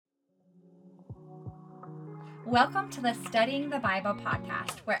Welcome to the Studying the Bible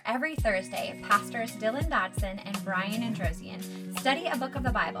podcast, where every Thursday, Pastors Dylan Dodson and Brian Androsian study a book of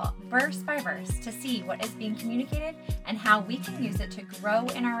the Bible, verse by verse, to see what is being communicated and how we can use it to grow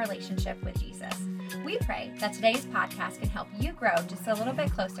in our relationship with Jesus. We pray that today's podcast can help you grow just a little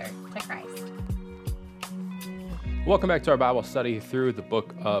bit closer to Christ. Welcome back to our Bible study through the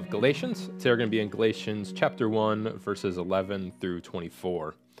book of Galatians. Today we're going to be in Galatians chapter 1, verses 11 through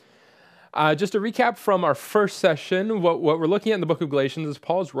 24. Just a recap from our first session, what we're looking at in the book of Galatians is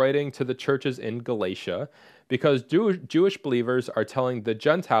Paul's writing to the churches in Galatia because Jewish believers are telling the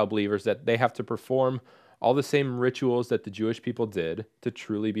Gentile believers that they have to perform all the same rituals that the Jewish people did to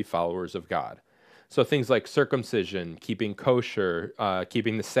truly be followers of God. So things like circumcision, keeping kosher,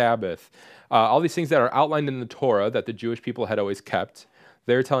 keeping the Sabbath, all these things that are outlined in the Torah that the Jewish people had always kept.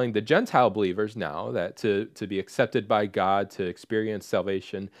 They're telling the Gentile believers now that to be accepted by God, to experience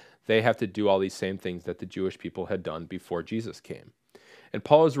salvation, they have to do all these same things that the Jewish people had done before Jesus came. And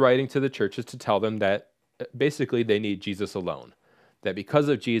Paul is writing to the churches to tell them that basically they need Jesus alone. That because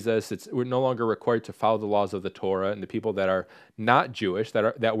of Jesus, we're no longer required to follow the laws of the Torah, and the people that are not Jewish,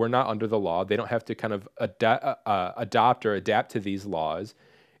 that were not under the law, they don't have to kind of adopt or adapt to these laws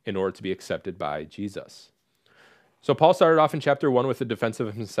in order to be accepted by Jesus. So Paul started off in chapter 1 with a defense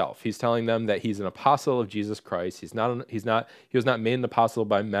of himself. He's telling them that he's an apostle of Jesus Christ. He was not made an apostle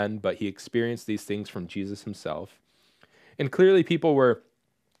by men, but he experienced these things from Jesus himself. And clearly people were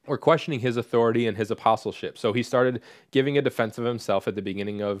questioning his authority and his apostleship. So he started giving a defense of himself at the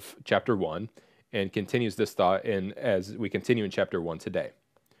beginning of chapter 1 and continues this thought as we continue in chapter 1 today.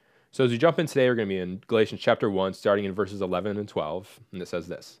 So as we jump in today, we're going to be in Galatians chapter 1, starting in verses 11 and 12, and it says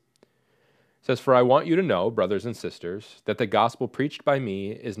this. It says, "For I want you to know, brothers and sisters, that the gospel preached by me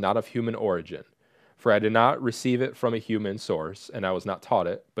is not of human origin. For I did not receive it from a human source, and I was not taught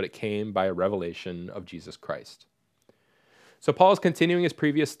it, but it came by a revelation of Jesus Christ." So Paul is continuing his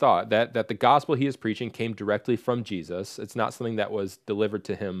previous thought that the gospel he is preaching came directly from Jesus. It's not something that was delivered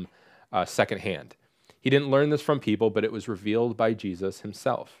to him secondhand. He didn't learn this from people, but it was revealed by Jesus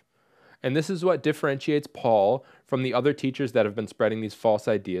himself. And this is what differentiates Paul from the other teachers that have been spreading these false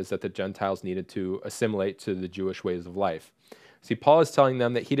ideas that the Gentiles needed to assimilate to the Jewish ways of life. See, Paul is telling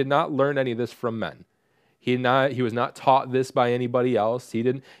them that he did not learn any of this from men. He was not taught this by anybody else. He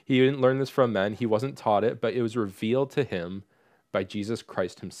didn't learn this from men. He wasn't taught it, but it was revealed to him by Jesus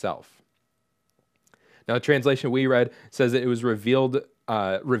Christ himself. Now, the translation we read says that it was revealed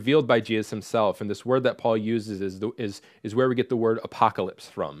by Jesus himself, and this word that Paul uses is where we get the word apocalypse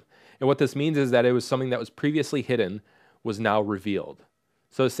from. And what this means is that it was something that was previously hidden was now revealed.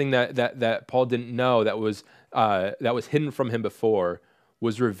 So this thing that Paul didn't know that was hidden from him before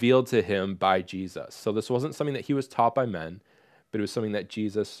was revealed to him by Jesus. So this wasn't something that he was taught by men, but it was something that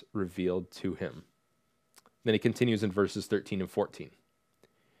Jesus revealed to him. Then he continues in verses 13 and 14. He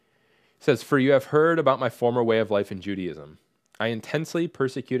says, "For you have heard about my former way of life in Judaism. I intensely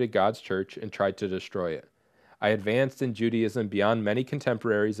persecuted God's church and tried to destroy it. I advanced in Judaism beyond many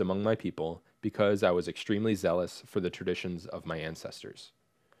contemporaries among my people because I was extremely zealous for the traditions of my ancestors."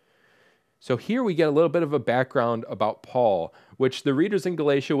 So here we get a little bit of a background about Paul, which the readers in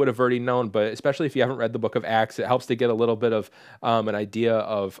Galatia would have already known, but especially if you haven't read the book of Acts, it helps to get a little bit of an idea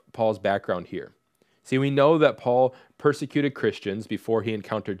of Paul's background here. See, we know that Paul persecuted Christians before he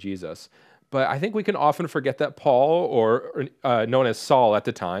encountered Jesus, but I think we can often forget that Paul, or known as Saul at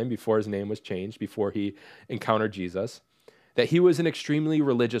the time, before his name was changed, before he encountered Jesus, that he was an extremely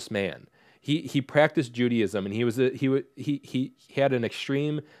religious man. He practiced Judaism, and he had an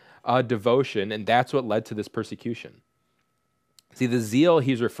extreme devotion, and that's what led to this persecution. See, the zeal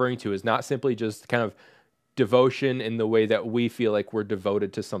he's referring to is not simply just kind of devotion in the way that we feel like we're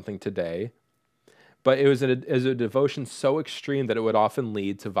devoted to something today, but it was a devotion so extreme that it would often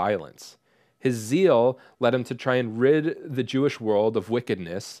lead to violence. His zeal led him to try and rid the Jewish world of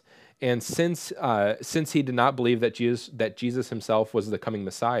wickedness, and since he did not believe that Jesus himself was the coming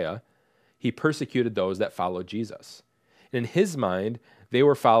Messiah, he persecuted those that followed Jesus. And in his mind, they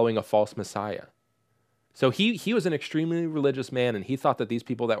were following a false Messiah. So he was an extremely religious man, and he thought that these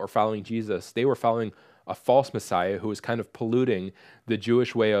people that were following Jesus, they were following a false Messiah who was kind of polluting the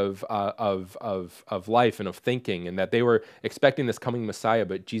Jewish way of life and of thinking, and that they were expecting this coming Messiah,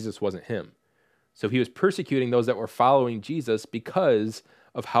 but Jesus wasn't him. So he was persecuting those that were following Jesus because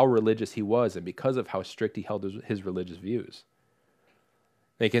of how religious he was and because of how strict he held his religious views.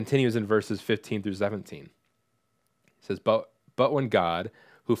 And he continues in verses 15 through 17. He says, But when God,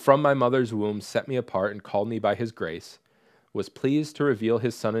 who from my mother's womb set me apart and called me by his grace, was pleased to reveal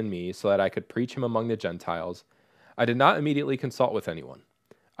his Son in me so that I could preach him among the Gentiles, I did not immediately consult with anyone.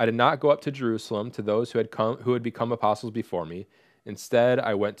 I did not go up to Jerusalem to those who had become apostles before me. Instead,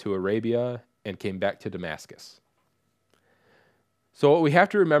 I went to Arabia and came back to Damascus. So what we have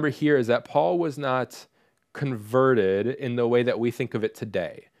to remember here is that Paul was not converted in the way that we think of it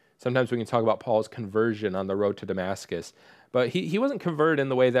today. Sometimes we can talk about Paul's conversion on the road to Damascus, but he wasn't converted in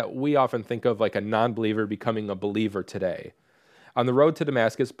the way that we often think of like a non-believer becoming a believer today. On the road to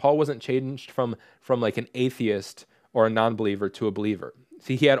Damascus, Paul wasn't changed from like an atheist or a non-believer to a believer.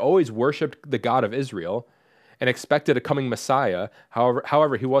 See, he had always worshipped the God of Israel and expected a coming Messiah.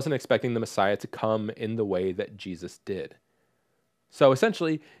 However, he wasn't expecting the Messiah to come in the way that Jesus did. So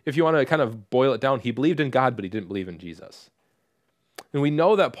essentially, if you want to kind of boil it down, he believed in God, but he didn't believe in Jesus. And we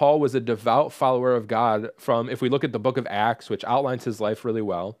know that Paul was a devout follower of God if we look at the book of Acts, which outlines his life really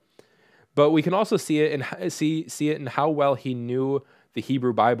well. But we can also see it in how well he knew the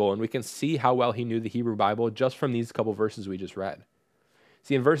Hebrew Bible, and we can see how well he knew the Hebrew Bible just from these couple verses we just read.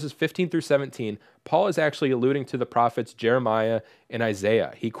 See, in verses 15 through 17, Paul is actually alluding to the prophets Jeremiah and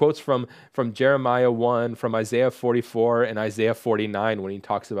Isaiah. He quotes from Jeremiah 1, from Isaiah 44, and Isaiah 49 when he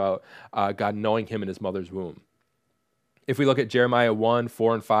talks about God knowing him in his mother's womb. If we look at Jeremiah 1,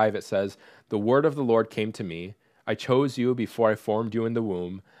 4, and 5, it says, "The word of the Lord came to me. I chose you before I formed you in the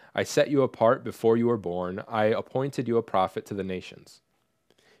womb. I set you apart before you were born. I appointed you a prophet to the nations."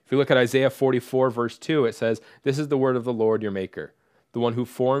 If we look at Isaiah 44, verse 2, it says, "This is the word of the Lord your maker, the one who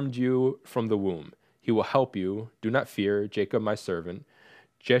formed you from the womb. He will help you. Do not fear, Jacob my servant,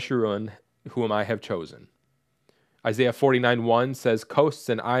 Jeshurun, whom I have chosen." Isaiah 49:1 says, "Coasts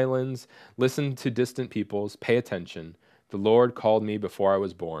and islands, listen to distant peoples, pay attention. The Lord called me before I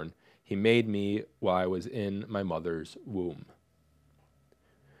was born. He made me while I was in my mother's womb."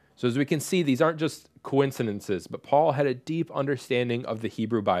 So as we can see, these aren't just coincidences, but Paul had a deep understanding of the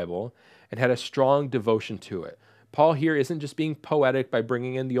Hebrew Bible and had a strong devotion to it. Paul here isn't just being poetic by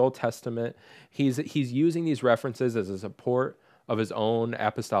bringing in the Old Testament. He's using these references as a support of his own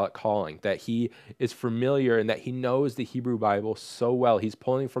apostolic calling, that he is familiar and that he knows the Hebrew Bible so well. He's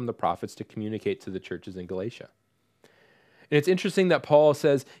pulling from the prophets to communicate to the churches in Galatia. And it's interesting that Paul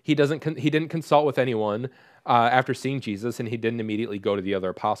says he didn't consult with anyone after seeing Jesus, and he didn't immediately go to the other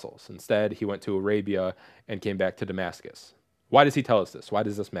apostles. Instead, he went to Arabia and came back to Damascus. Why does he tell us this? Why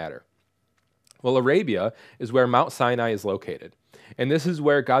does this matter? Well, Arabia is where Mount Sinai is located, and this is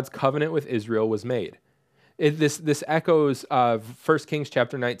where God's covenant with Israel was made. This echoes 1 Kings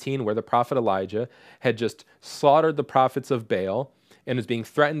chapter 19, where the prophet Elijah had just slaughtered the prophets of Baal and is being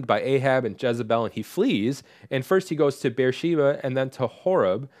threatened by Ahab and Jezebel, and he flees. And first he goes to Beersheba and then to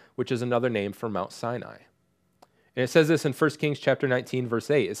Horeb, which is another name for Mount Sinai. And it says this in 1 Kings chapter 19,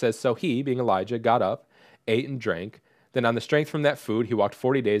 verse 8. It says, "So he, being Elijah, got up, ate and drank. Then on the strength from that food, he walked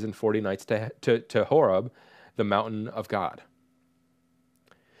 40 days and 40 nights to Horeb, the mountain of God."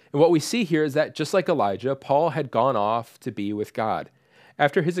 And what we see here is that just like Elijah, Paul had gone off to be with God.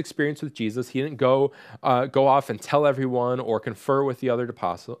 After his experience with Jesus, he didn't go off and tell everyone or confer with the other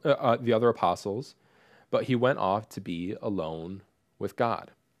apostles, but he went off to be alone with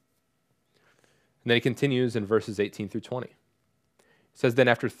God. And then he continues in verses 18 through 20. It says, "Then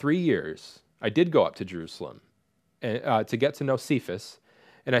after 3 years, I did go up to Jerusalem to get to know Cephas,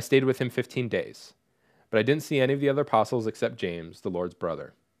 and I stayed with him 15 days. But I didn't see any of the other apostles except James, the Lord's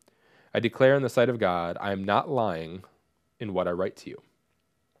brother. I declare in the sight of God, I am not lying in what I write to you."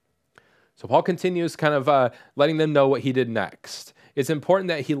 So Paul continues kind of letting them know what he did next. It's important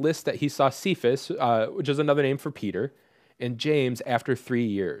that he lists that he saw Cephas, which is another name for Peter, and James after 3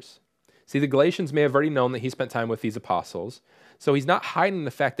 years. See, the Galatians may have already known that he spent time with these apostles, so he's not hiding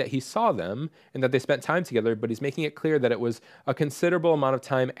the fact that he saw them and that they spent time together, but he's making it clear that it was a considerable amount of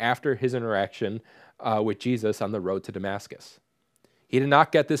time after his interaction with Jesus on the road to Damascus. He did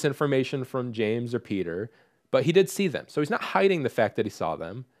not get this information from James or Peter, but he did see them. So he's not hiding the fact that he saw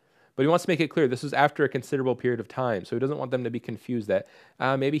them, but he wants to make it clear this was after a considerable period of time. So he doesn't want them to be confused that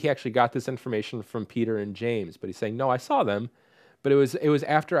maybe he actually got this information from Peter and James, but he's saying, no, I saw them, but it was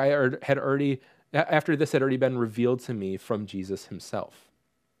after after this had already been revealed to me from Jesus himself.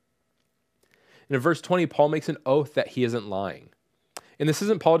 And in verse 20, Paul makes an oath that he isn't lying. And this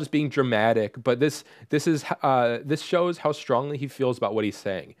isn't Paul just being dramatic, but this shows how strongly he feels about what he's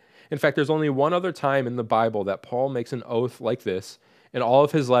saying. In fact, there's only one other time in the Bible that Paul makes an oath like this in all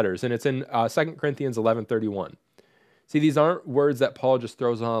of his letters, and it's in 2 Corinthians 11:31. See, these aren't words that Paul just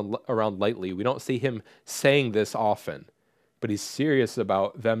throws around lightly. We don't see him saying this often, but he's serious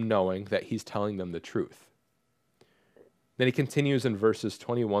about them knowing that he's telling them the truth. Then he continues in verses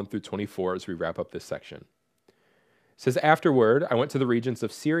 21 through 24 as we wrap up this section. It says, "Afterward, I went to the regions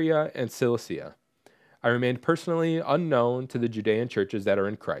of Syria and Cilicia. I remained personally unknown to the Judean churches that are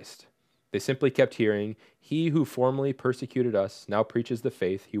in Christ. They simply kept hearing, "He who formerly persecuted us now preaches the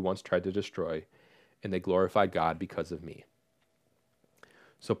faith he once tried to destroy," and they glorified God because of me.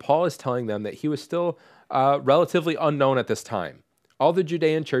 So Paul is telling them that he was still relatively unknown at this time. All the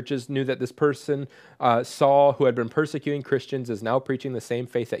Judean churches knew that this person, Saul, who had been persecuting Christians, is now preaching the same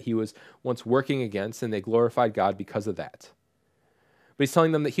faith that he was once working against, and they glorified God because of that. But he's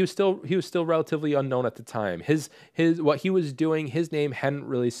telling them that he was still relatively unknown at the time. What he was doing, his name hadn't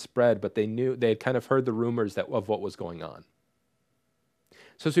really spread, but they had kind of heard the rumors of what was going on.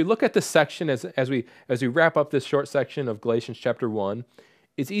 So as we look at this section, as we wrap up this short section of Galatians chapter 1,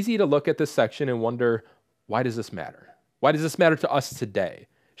 it's easy to look at this section and wonder, why does this matter? Why does this matter to us today?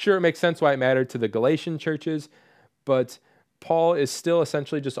 Sure, it makes sense why it mattered to the Galatian churches, but Paul is still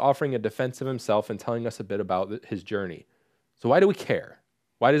essentially just offering a defense of himself and telling us a bit about his journey. So why do we care?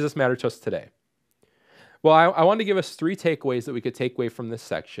 Why does this matter to us today? Well, I want to give us 3 takeaways that we could take away from this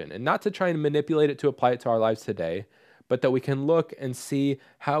section, and not to try and manipulate it to apply it to our lives today, but that we can look and see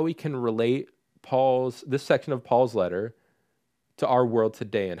how we can relate this section of Paul's letter to our world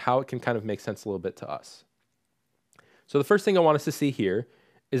today and how it can kind of make sense a little bit to us. So the first thing I want us to see here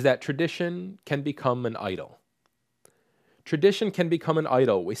is that tradition can become an idol. Tradition can become an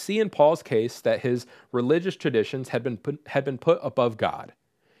idol. We see in Paul's case that his religious traditions had been put above God.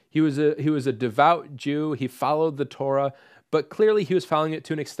 He was a devout Jew. He followed the Torah, but clearly he was following it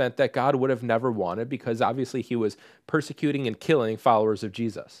to an extent that God would have never wanted, because obviously he was persecuting and killing followers of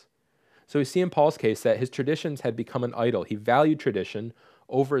Jesus. So we see in Paul's case that his traditions had become an idol. He valued tradition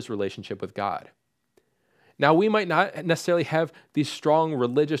over his relationship with God. Now, we might not necessarily have these strong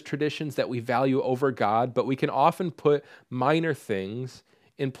religious traditions that we value over God, but we can often put minor things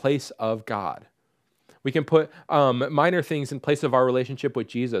in place of God. We can put minor things in place of our relationship with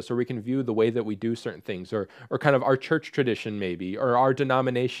Jesus, or we can view the way that we do certain things, or kind of our church tradition maybe, or our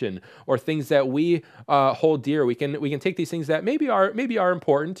denomination, or things that we hold dear. We can take these things that maybe are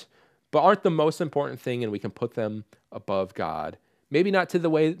important, but aren't the most important thing, and we can put them above God. Maybe not to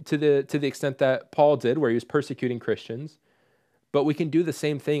the extent that Paul did, where he was persecuting Christians, but we can do the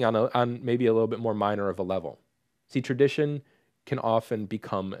same thing on maybe a little bit more minor of a level. See, tradition can often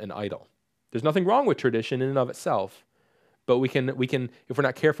become an idol. There's nothing wrong with tradition in and of itself, but we can if we're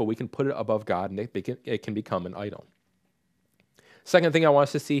not careful, we can put it above God, and it can become an idol. Second thing I want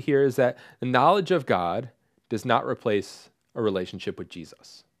us to see here is that the knowledge of God does not replace a relationship with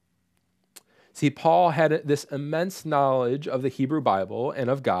Jesus. See, Paul had this immense knowledge of the Hebrew Bible and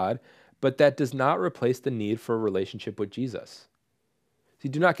of God, but that does not replace the need for a relationship with Jesus. See,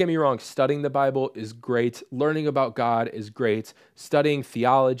 do not get me wrong, studying the Bible is great, learning about God is great, studying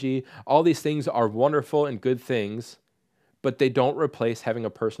theology, all these things are wonderful and good things, but they don't replace having a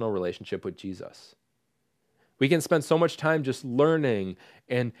personal relationship with Jesus. We can spend so much time just learning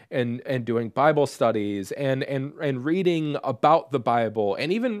and doing Bible studies and reading about the Bible,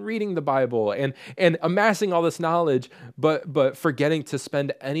 and even reading the Bible and amassing all this knowledge, but forgetting to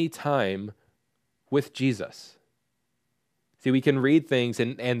spend any time with Jesus. See, we can read things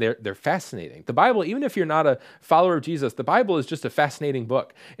and they're fascinating. The Bible, even if you're not a follower of Jesus, the Bible is just a fascinating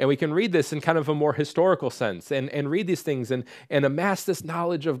book. And we can read this in kind of a more historical sense and read these things and amass this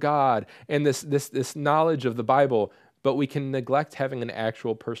knowledge of God and this knowledge of the Bible, but we can neglect having an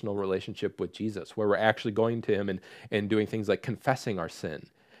actual personal relationship with Jesus, where we're actually going to him and doing things like confessing our sin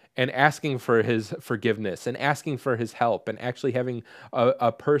and asking for his forgiveness and asking for his help and actually having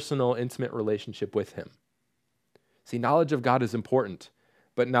a personal, intimate relationship with him. See, knowledge of God is important,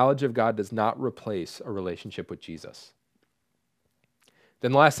 but knowledge of God does not replace a relationship with Jesus.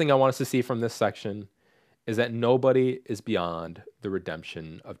 Then the last thing I want us to see from this section is that nobody is beyond the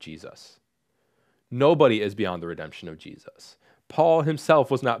redemption of Jesus. Nobody is beyond the redemption of Jesus. Paul himself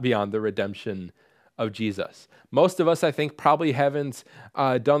was not beyond the redemption of Jesus. Most of us, I think, probably haven't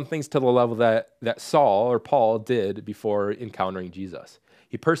done things to the level that Saul or Paul did before encountering Jesus.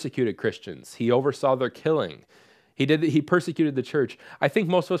 He persecuted Christians. He oversaw their killing. He persecuted the church. I think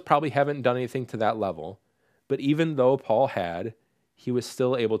most of us probably haven't done anything to that level, but even though Paul had, he was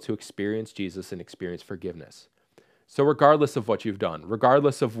still able to experience Jesus and experience forgiveness. So regardless of what you've done,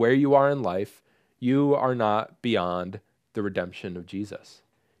 regardless of where you are in life, you are not beyond the redemption of Jesus.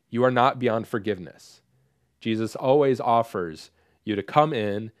 You are not beyond forgiveness. Jesus always offers you to come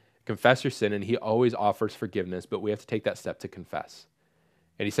in, confess your sin, and he always offers forgiveness, but we have to take that step to confess.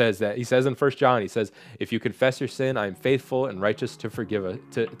 And he says in 1 John, he says, if you confess your sin, I am faithful and righteous to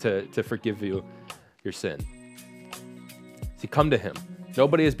forgive you your sin. See, come to him.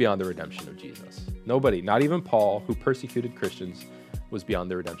 Nobody is beyond the redemption of Jesus. Nobody, not even Paul, who persecuted Christians, was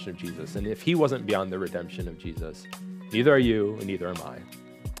beyond the redemption of Jesus. And if he wasn't beyond the redemption of Jesus, neither are you and neither am I.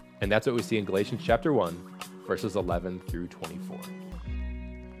 And that's what we see in Galatians chapter 1, verses 11 through 24.